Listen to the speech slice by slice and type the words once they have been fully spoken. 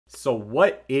So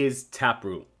what is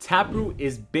Taproot? Taproot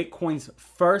is Bitcoin's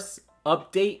first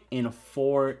update in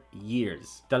 4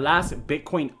 years. The last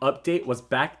Bitcoin update was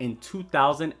back in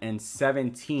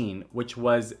 2017, which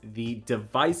was the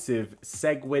divisive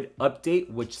SegWit update,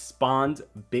 which spawned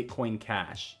Bitcoin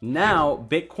Cash. Now,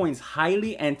 Bitcoin's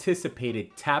highly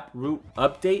anticipated Taproot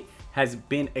update has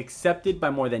been accepted by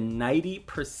more than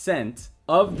 90%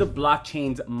 of the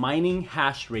blockchain's mining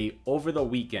hash rate over the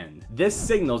weekend. This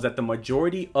signals that the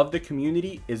majority of the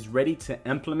community is ready to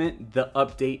implement the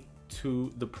update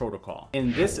to the protocol.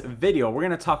 In this video, we're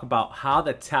going to talk about how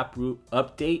the Taproot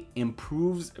update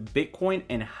improves Bitcoin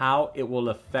and how it will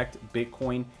affect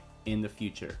Bitcoin in the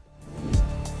future.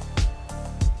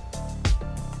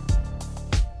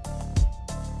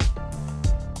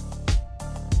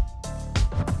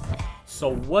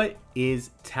 So what is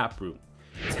Taproot?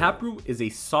 Taproot is a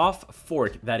soft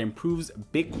fork that improves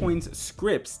Bitcoin's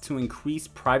scripts to increase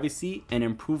privacy and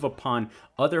improve upon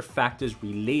other factors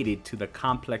related to the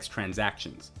complex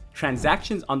transactions.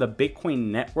 Transactions on the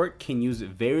Bitcoin network can use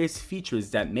various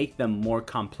features that make them more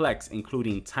complex,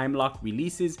 including time lock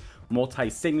releases,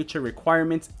 multi-signature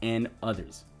requirements, and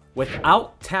others.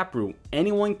 Without Taproot,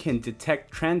 anyone can detect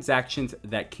transactions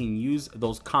that can use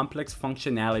those complex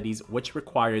functionalities which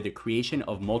require the creation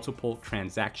of multiple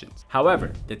transactions.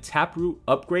 However, the Taproot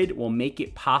upgrade will make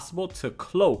it possible to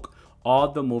cloak all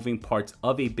the moving parts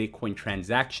of a Bitcoin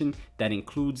transaction that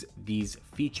includes these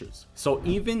features. So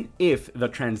even if the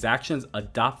transactions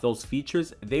adopt those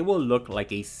features, they will look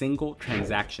like a single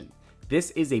transaction.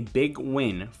 This is a big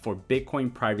win for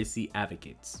Bitcoin privacy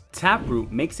advocates. Taproot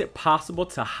makes it possible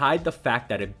to hide the fact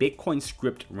that a Bitcoin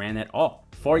script ran at all.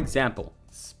 For example,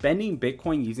 spending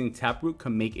Bitcoin using Taproot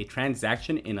can make a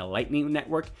transaction in a Lightning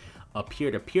network, a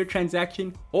peer-to-peer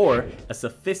transaction, or a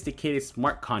sophisticated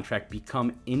smart contract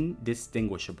become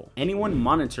indistinguishable. Anyone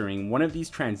monitoring one of these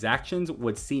transactions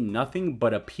would see nothing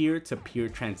but a peer-to-peer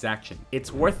transaction.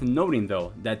 It's worth noting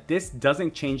though that this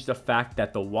doesn't change the fact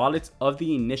that the wallets of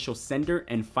the initial sender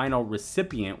and final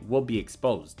recipient will be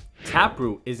exposed.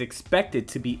 Taproot is expected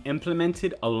to be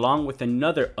implemented along with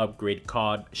another upgrade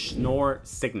called Schnorr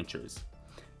signatures.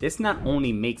 This not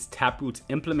only makes Taproot's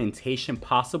implementation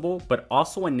possible, but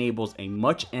also enables a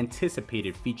much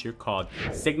anticipated feature called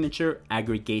signature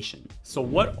aggregation. So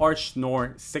what are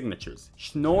Schnorr signatures?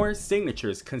 Schnorr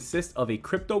signatures consist of a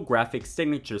cryptographic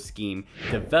signature scheme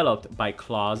developed by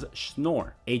Klaus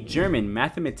Schnorr, a German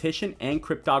mathematician and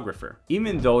cryptographer.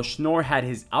 Even though Schnorr had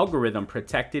his algorithm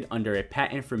protected under a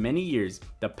patent for many years,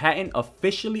 the patent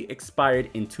officially expired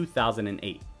in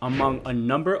 2008. Among a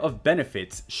number of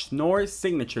benefits, Schnorr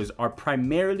signatures are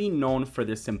primarily known for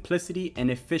their simplicity and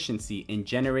efficiency in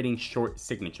generating short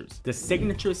signatures. The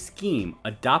signature scheme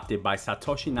adopted by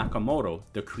Satoshi Nakamoto,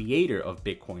 the creator of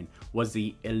Bitcoin, was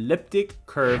the elliptic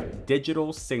curve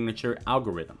digital signature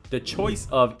algorithm. The choice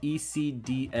of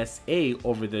ECDSA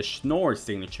over the Schnorr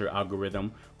signature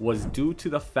algorithm was due to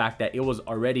the fact that it was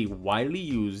already widely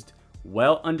used,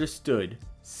 well understood,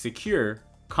 secure,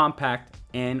 compact,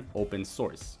 and open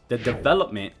source. The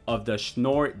development of the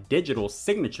Schnorr digital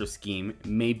signature scheme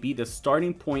may be the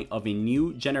starting point of a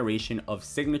new generation of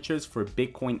signatures for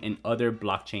Bitcoin and other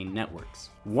blockchain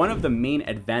networks. One of the main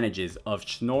advantages of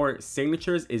Schnorr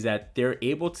signatures is that they're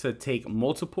able to take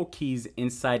multiple keys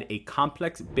inside a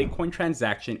complex Bitcoin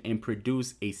transaction and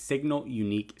produce a signal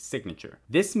unique signature.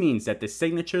 This means that the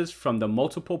signatures from the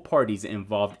multiple parties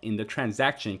involved in the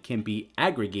transaction can be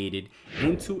aggregated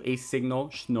into a single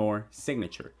Schnorr signature.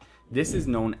 This is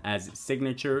known as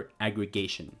signature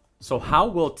aggregation. So how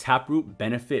will Taproot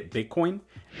benefit Bitcoin?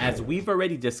 As we've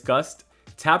already discussed,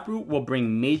 Taproot will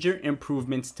bring major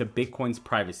improvements to Bitcoin's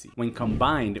privacy. When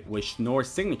combined with Schnorr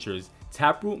signatures,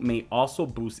 Taproot may also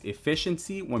boost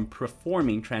efficiency when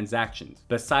performing transactions.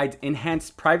 Besides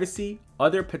enhanced privacy,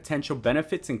 other potential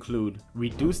benefits include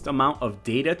reduced amount of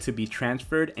data to be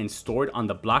transferred and stored on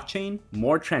the blockchain,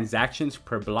 more transactions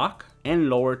per block, and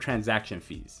lower transaction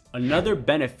fees. Another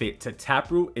benefit to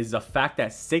Taproot is the fact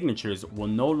that signatures will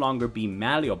no longer be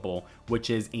malleable, which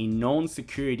is a known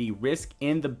security risk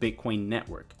in the Bitcoin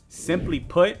network. Simply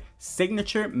put,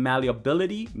 signature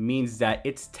malleability means that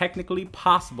it's technically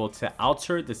possible to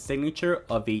alter the signature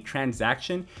of a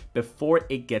transaction before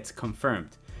it gets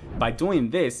confirmed. By doing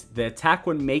this, the attack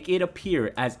would make it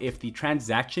appear as if the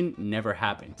transaction never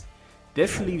happened.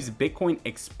 This leaves Bitcoin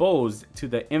exposed to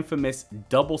the infamous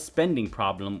double spending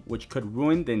problem, which could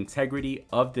ruin the integrity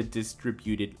of the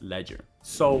distributed ledger.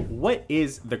 So what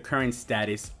is the current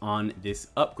status on this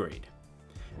upgrade?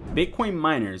 Bitcoin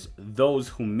miners, those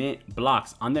who mint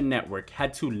blocks on the network,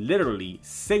 had to literally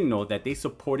signal that they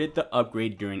supported the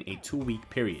upgrade during a 2-week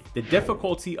period. The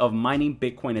difficulty of mining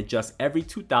Bitcoin adjusts every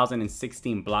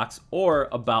 2016 blocks, or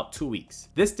about 2 weeks.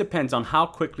 This depends on how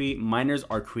quickly miners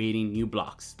are creating new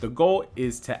blocks. The goal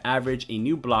is to average a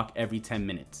new block every 10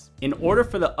 minutes. In order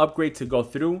for the upgrade to go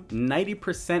through,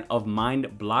 90% of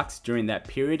mined blocks during that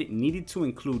period needed to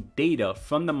include data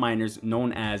from the miners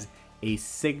known as a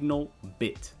signal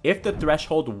bit. If the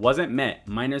threshold wasn't met,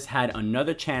 miners had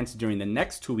another chance during the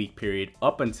next 2-week period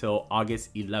up until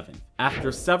August 11th.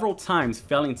 After several times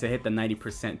failing to hit the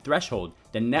 90% threshold,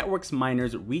 the network's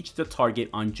miners reached the target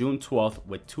on June 12th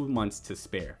with 2 months to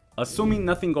spare. Assuming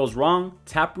nothing goes wrong,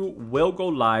 Taproot will go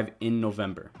live in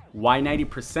November. Why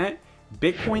 90%?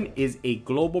 Bitcoin is a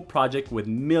global project with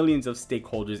millions of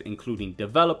stakeholders, including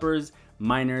developers,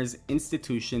 miners,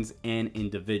 institutions, and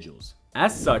individuals.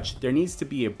 As such, there needs to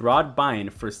be a broad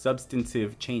buy-in for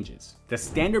substantive changes. The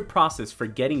standard process for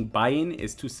getting buy-in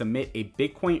is to submit a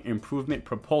Bitcoin Improvement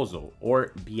Proposal,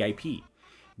 or BIP.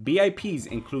 BIPs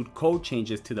include code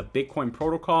changes to the Bitcoin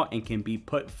protocol and can be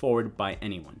put forward by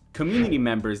anyone. Community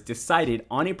members decided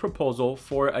on a proposal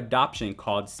for adoption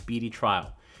called Speedy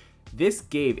Trial. This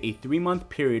gave a 3-month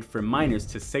period for miners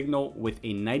to signal with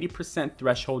a 90%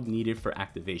 threshold needed for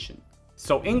activation.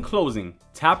 So in closing,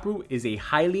 Taproot is a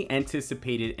highly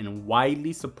anticipated and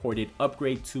widely supported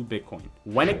upgrade to Bitcoin.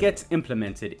 When it gets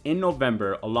implemented in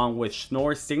November along with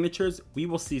Schnorr signatures, we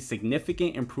will see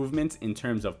significant improvements in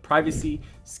terms of privacy,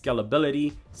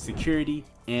 scalability, security,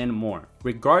 and more.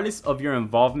 Regardless of your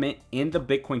involvement in the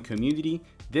Bitcoin community,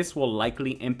 this will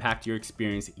likely impact your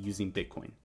experience using Bitcoin.